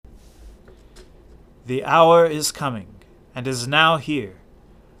The hour is coming, and is now here,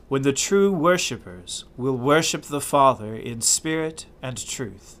 when the true worshippers will worship the Father in spirit and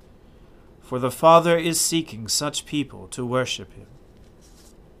truth, for the Father is seeking such people to worship him.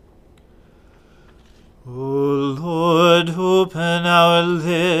 O Lord, open our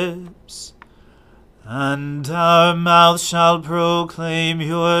lips, and our mouth shall proclaim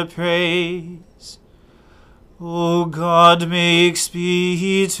your praise. O God, make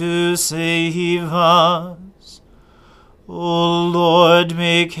speed to save us. O Lord,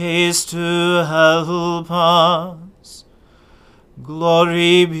 make haste to help us.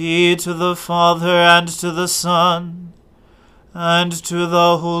 Glory be to the Father, and to the Son, and to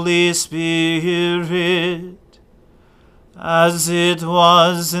the Holy Spirit, as it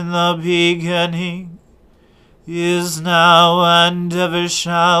was in the beginning, is now, and ever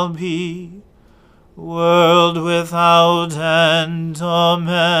shall be, world without end.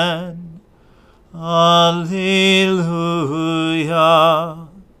 Amen. Alleluia.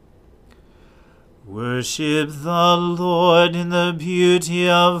 Worship the Lord in the beauty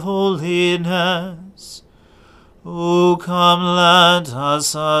of holiness. O come, let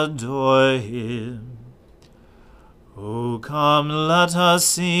us adore him. O come, let us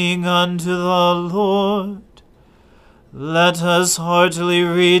sing unto the Lord. Let us heartily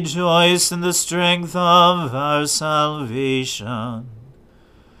rejoice in the strength of our salvation.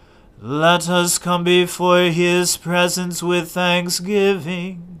 Let us come before his presence with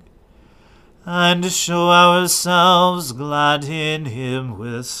thanksgiving, and show ourselves glad in him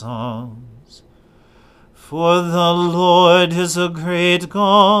with songs. For the Lord is a great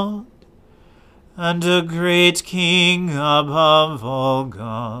God, and a great King above all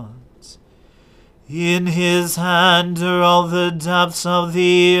gods. In his hand are all the depths of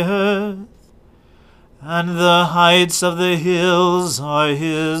the earth, and the heights of the hills are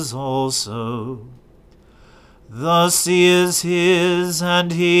his also. The sea is his,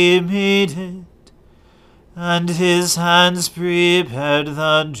 and he made it, and his hands prepared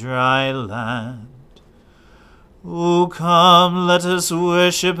the dry land. O come, let us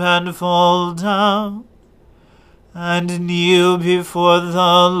worship and fall down, and kneel before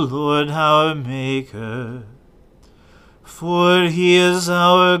the Lord our Maker. For he is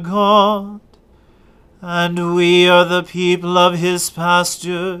our God, and we are the people of his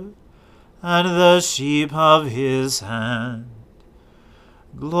pasture, and the sheep of his hand.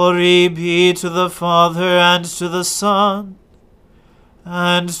 Glory be to the Father, and to the Son,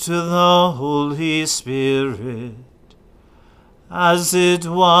 and to the Holy Spirit, as it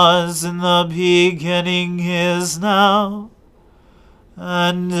was in the beginning, is now,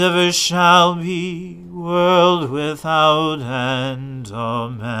 and ever shall be, world without end.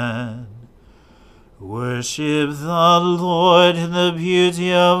 Amen. Worship the Lord in the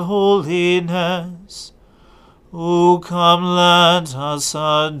beauty of holiness. O come, let us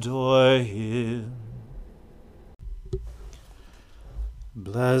adore him.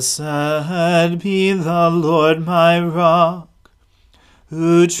 Blessed be the Lord my rock,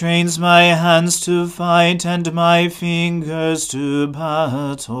 who trains my hands to fight and my fingers to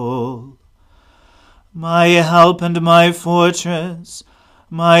battle. My help and my fortress,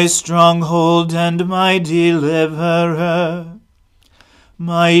 my stronghold and my deliverer,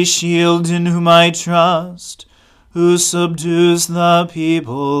 my shield in whom I trust, who subdues the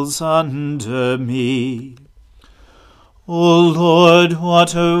peoples under me. O Lord,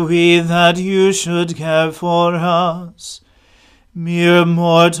 what are we that you should care for us? Mere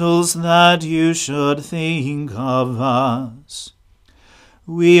mortals that you should think of us.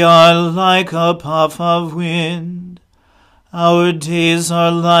 We are like a puff of wind. Our days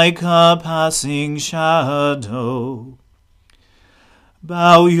are like a passing shadow.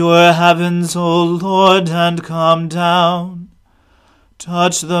 Bow your heavens, O Lord, and come down.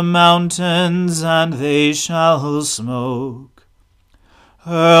 Touch the mountains, and they shall smoke.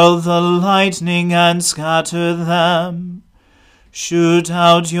 Hurl the lightning, and scatter them. Shoot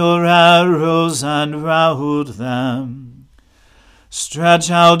out your arrows, and rout them. Stretch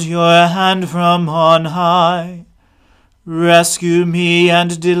out your hand from on high. Rescue me,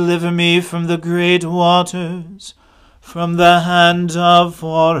 and deliver me from the great waters, from the hand of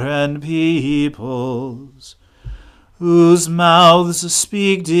foreign peoples, whose mouths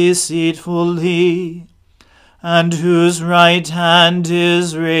speak deceitfully, and whose right hand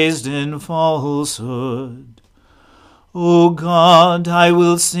is raised in falsehood. O God, I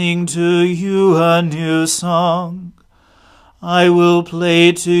will sing to you a new song. I will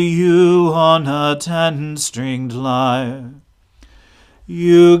play to you on a 10-stringed lyre.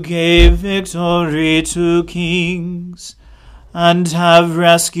 You gave victory to kings, and have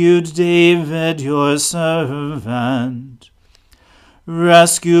rescued David your servant.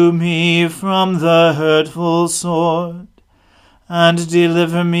 Rescue me from the hurtful sword, and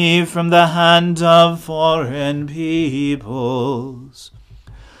deliver me from the hand of foreign peoples,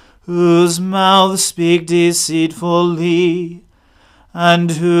 whose mouths speak deceitfully,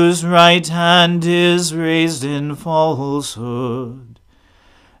 and whose right hand is raised in falsehood.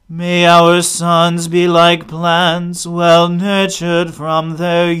 May our sons be like plants well nurtured from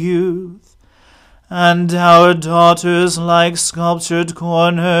their youth, and our daughters like sculptured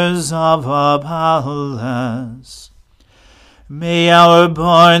corners of a palace. May our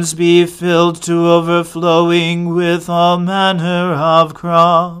barns be filled to overflowing with all manner of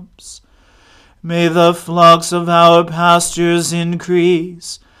crops. May the flocks of our pastures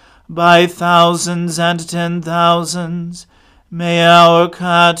increase by thousands and 10,000s. May our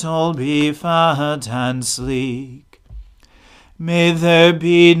cattle be fat and sleek. May there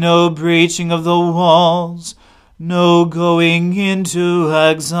be no breaching of the walls, no going into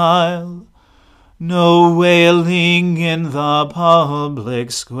exile, no wailing in the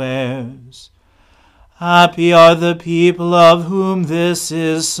public squares. Happy are the people of whom this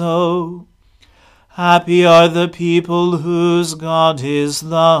is so. Happy are the people whose God is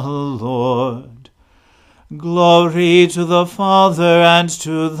the Lord. Glory to the Father, and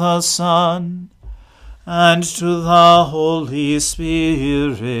to the Son, and to the Holy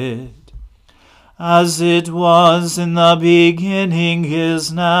Spirit, as it was in the beginning,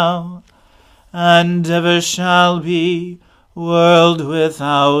 is now, and ever shall be, world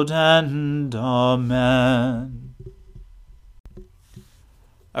without end. Amen.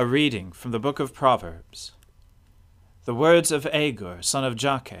 A reading from the book of Proverbs. The words of Agur, son of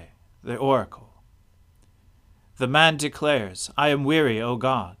Jakeh, the oracle. The man declares, I am weary, O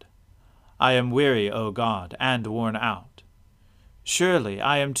God. I am weary, O God, and worn out. Surely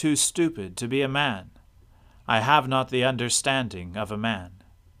I am too stupid to be a man. I have not the understanding of a man.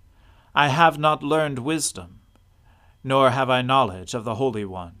 I have not learned wisdom, nor have I knowledge of the Holy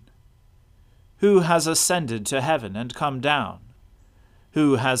One. Who has ascended to heaven and come down?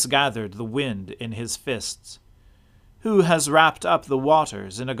 Who has gathered the wind in his fists? Who has wrapped up the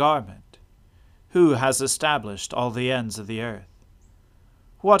waters in a garment? Who has established all the ends of the earth?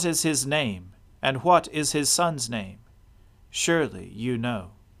 What is his name, and what is his son's name? Surely you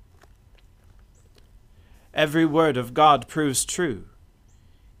know. Every word of God proves true.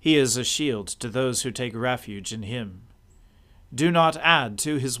 He is a shield to those who take refuge in him. Do not add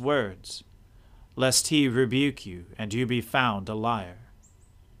to his words, lest he rebuke you, and you be found a liar.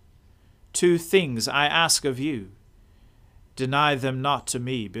 2 things I ask of you. Deny them not to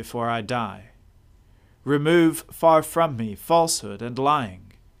me before I die. Remove far from me falsehood and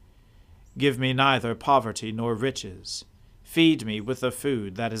lying. Give me neither poverty nor riches. Feed me with the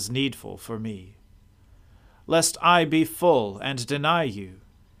food that is needful for me. Lest I be full and deny you,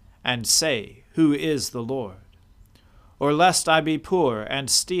 and say, Who is the Lord? Or lest I be poor and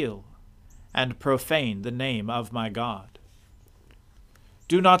steal, and profane the name of my God.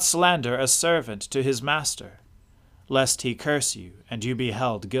 Do not slander a servant to his master, lest he curse you, and you be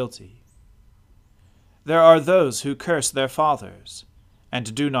held guilty. There are those who curse their fathers,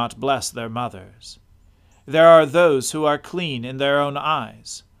 and do not bless their mothers. There are those who are clean in their own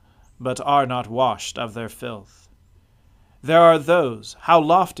eyes, but are not washed of their filth. There are those, how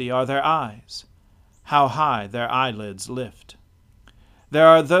lofty are their eyes, how high their eyelids lift. There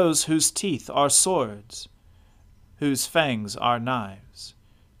are those whose teeth are swords, whose fangs are knives,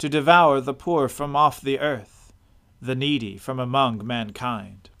 to devour the poor from off the earth, the needy from among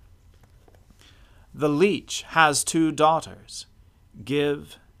mankind. The leech has 2 daughters.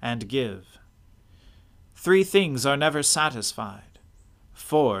 Give and give. 3 things are never satisfied.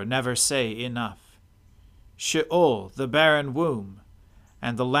 4 never say enough. Sheol, the barren womb,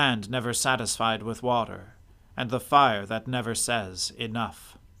 and the land never satisfied with water, and the fire that never says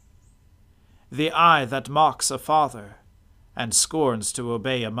enough. The eye that mocks a father, and scorns to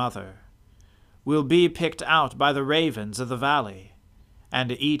obey a mother, will be picked out by the ravens of the valley,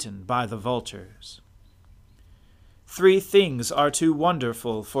 and eaten by the vultures. 3 things are too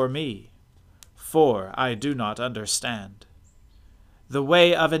wonderful for me, 4 I do not understand. The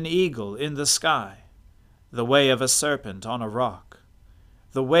way of an eagle in the sky, the way of a serpent on a rock,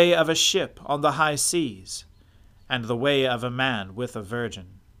 the way of a ship on the high seas, and the way of a man with a virgin.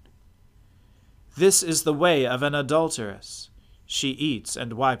 This is the way of an adulteress. She eats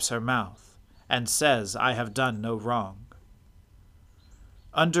and wipes her mouth, and says, I have done no wrong.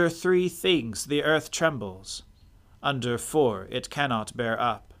 Under 3 things the earth trembles, under 4 it cannot bear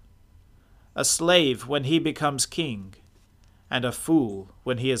up. A slave when he becomes king, and a fool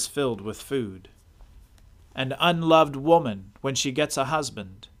when he is filled with food, an unloved woman when she gets a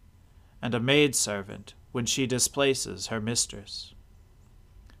husband, and a maidservant when she displaces her mistress.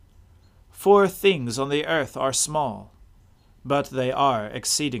 4 things on the earth are small, but they are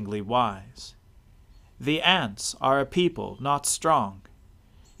exceedingly wise. The ants are a people not strong,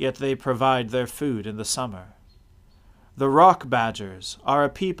 yet they provide their food in the summer. The rock badgers are a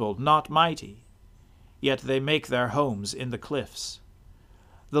people not mighty, yet they make their homes in the cliffs.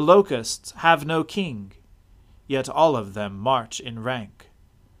 The locusts have no king, yet all of them march in rank.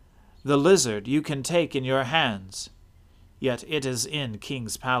 The lizard you can take in your hands, yet it is in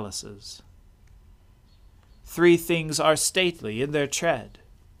kings' palaces. 3 things are stately in their tread,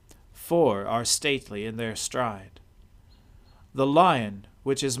 4 are stately in their stride. The lion,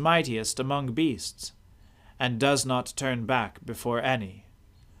 which is mightiest among beasts, and does not turn back before any.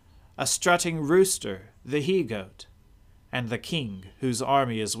 A strutting rooster, the he-goat, and the king whose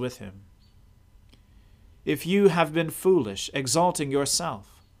army is with him. If you have been foolish, exalting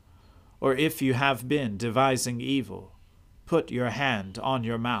yourself, or if you have been devising evil, put your hand on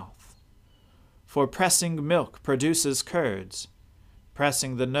your mouth. For pressing milk produces curds,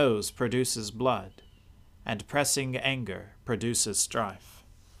 pressing the nose produces blood, and pressing anger produces strife.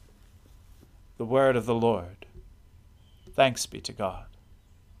 The word of the Lord. Thanks be to God.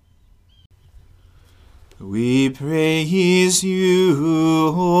 We praise you,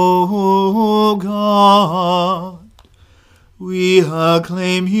 O God. We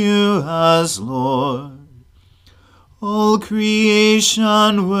acclaim you as Lord. All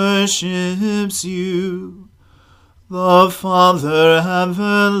creation worships you, the Father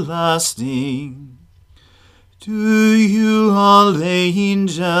everlasting. To you all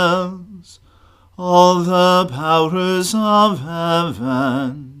angels, all the powers of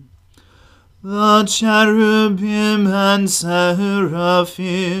heaven, the cherubim and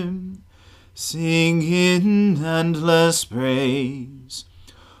seraphim, sing in endless praise.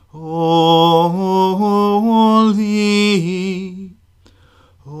 Holy,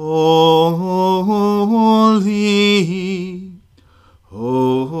 holy,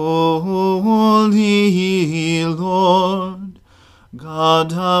 holy Lord,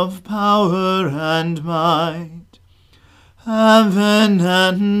 God of power and might. Heaven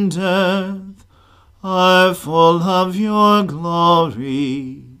and earth are full of your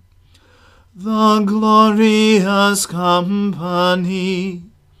glory. The glorious company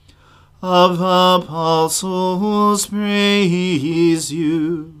of apostles praise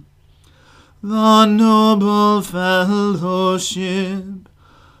you. The noble fellowship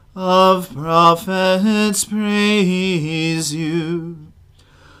of prophets praise you.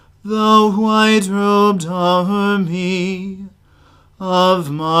 The white-robed army of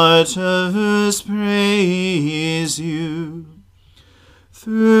martyrs praise you.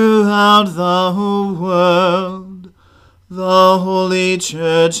 Throughout the world, the Holy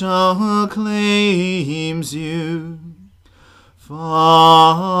Church acclaims you.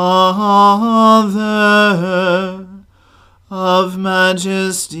 Father of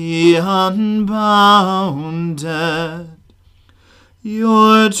majesty unbounded,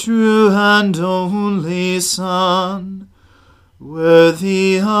 your true and only Son,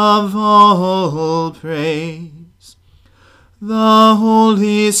 worthy of all praise, the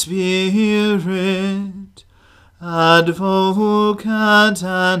Holy Spirit, advocate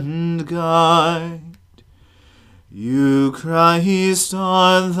and guide. You, Christ,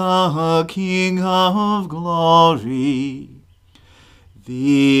 are the King of glory,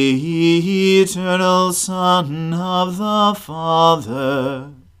 the eternal Son of the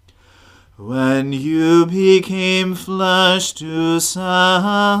Father. When you became flesh to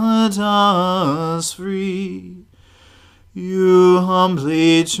set us free, you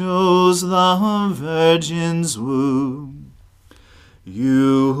humbly chose the Virgin's womb.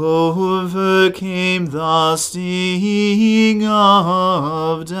 You overcame the sting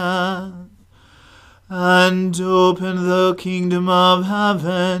of death and opened the kingdom of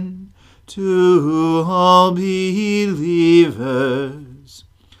heaven to all believers.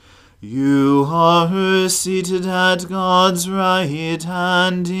 You are seated at God's right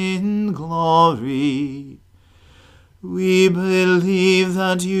hand in glory. We believe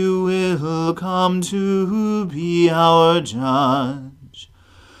that you will come to be our judge.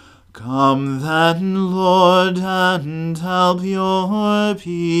 Come then, Lord, and help your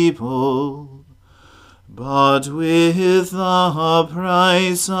people, but with the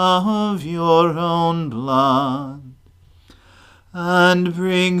price of your own blood, and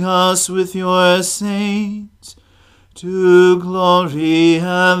bring us with your saints to glory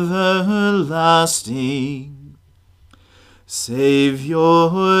everlasting. Save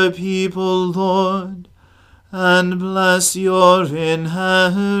your people, Lord, and bless your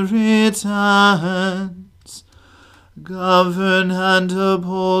inheritance. Govern and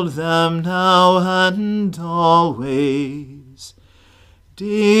uphold them now and always.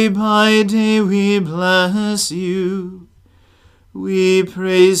 Day by day we bless you. We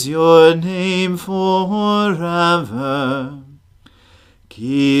praise your name forever.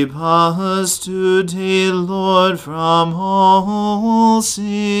 Keep us today, Lord, from all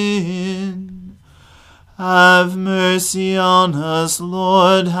sin. Have mercy on us,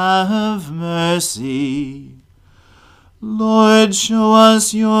 Lord, have mercy. Lord, show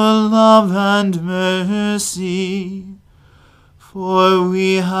us your love and mercy, for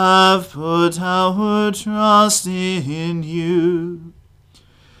we have put our trust in you.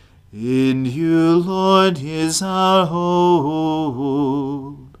 In you, Lord, is our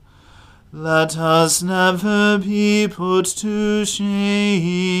hope. Let us never be put to shame.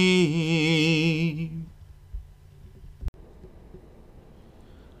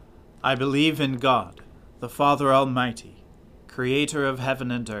 I believe in God, the Father Almighty, creator of heaven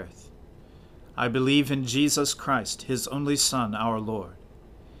and earth. I believe in Jesus Christ, his only Son, our Lord.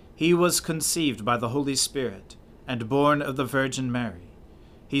 He was conceived by the Holy Spirit and born of the Virgin Mary.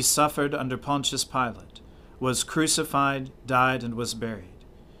 He suffered under Pontius Pilate, was crucified, died, and was buried.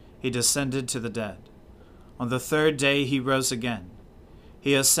 He descended to the dead. On the third day he rose again.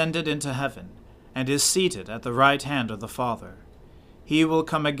 He ascended into heaven, and is seated at the right hand of the Father. He will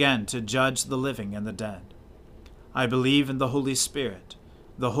come again to judge the living and the dead. I believe in the Holy Spirit,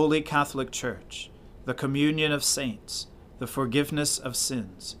 the Holy Catholic Church, the communion of saints, the forgiveness of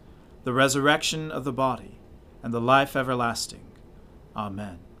sins, the resurrection of the body, and the life everlasting.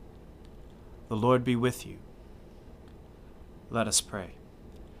 Amen. The Lord be with you. Let us pray.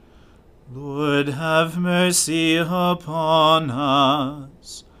 Lord, have mercy upon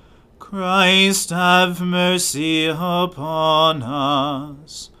us. Christ, have mercy upon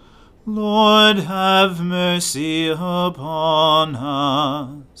us. Lord, have mercy upon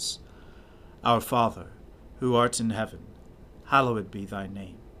us. Our Father, who art in heaven, hallowed be thy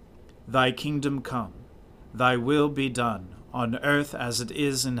name. Thy kingdom come, thy will be done, on earth as it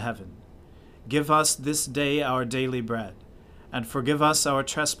is in heaven. Give us this day our daily bread, and forgive us our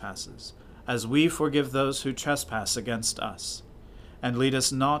trespasses, as we forgive those who trespass against us. And lead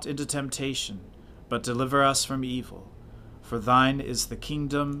us not into temptation, but deliver us from evil. For thine is the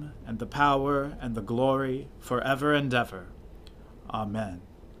kingdom, and the power, and the glory, forever and ever. Amen.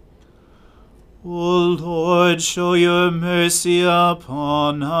 O Lord, show your mercy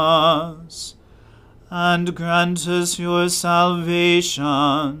upon us, and grant us your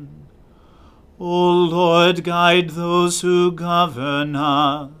salvation. O Lord, guide those who govern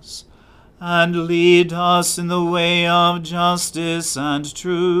us, and lead us in the way of justice and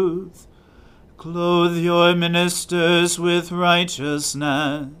truth. Clothe your ministers with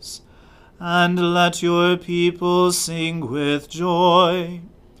righteousness, and let your people sing with joy.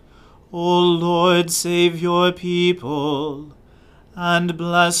 O Lord, save your people, and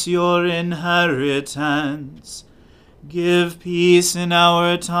bless your inheritance. Give peace in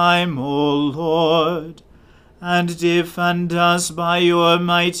our time, O Lord, and defend us by your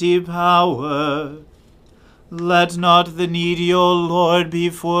mighty power. Let not the needy, O Lord, be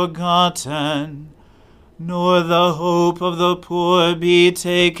forgotten, nor the hope of the poor be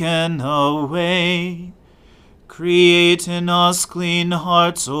taken away. Create in us clean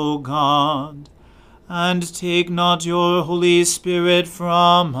hearts, O God, and take not your Holy Spirit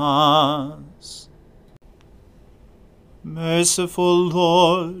from us. Merciful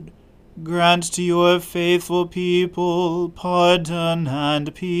Lord, grant to your faithful people pardon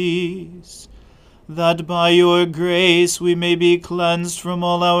and peace, that by your grace we may be cleansed from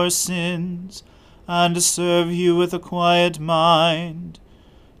all our sins, and serve you with a quiet mind.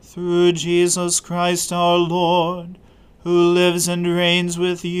 Through Jesus Christ our Lord, who lives and reigns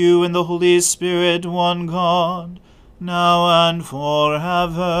with you in the Holy Spirit, one God, now and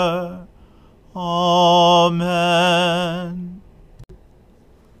forever. Amen.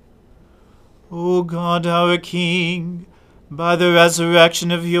 O God, our King, by the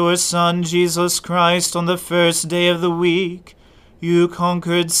resurrection of your Son, Jesus Christ, on the first day of the week, you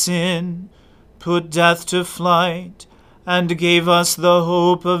conquered sin, put death to flight, and gave us the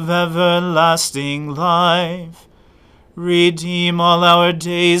hope of everlasting life. Redeem all our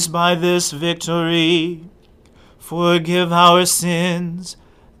days by this victory. Forgive our sins,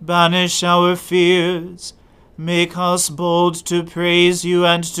 banish our fears, make us bold to praise you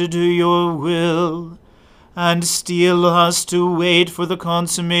and to do your will, and steel us to wait for the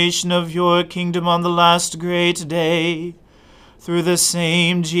consummation of your kingdom on the last great day, through the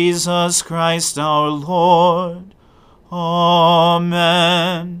same Jesus Christ our Lord.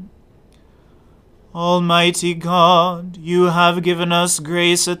 Amen. Almighty God, you have given us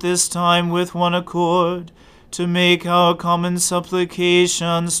grace at this time with one accord to make our common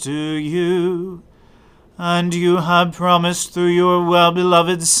supplications to you. And you have promised through your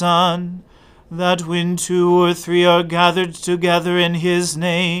well-beloved Son that when 2 or 3 are gathered together in his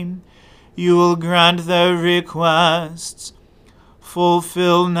name, you will grant their requests.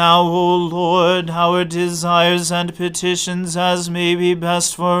 Fulfill now, O Lord, our desires and petitions as may be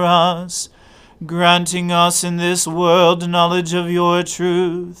best for us, granting us in this world knowledge of your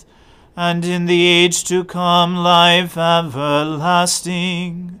truth, and in the age to come life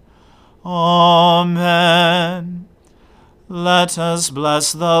everlasting. Amen. Let us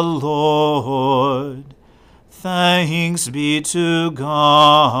bless the Lord. Thanks be to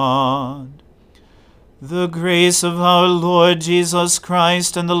God. The grace of our Lord Jesus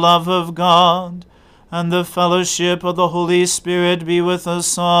Christ and the love of God and the fellowship of the Holy Spirit be with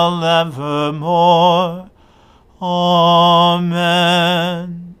us all evermore. Amen.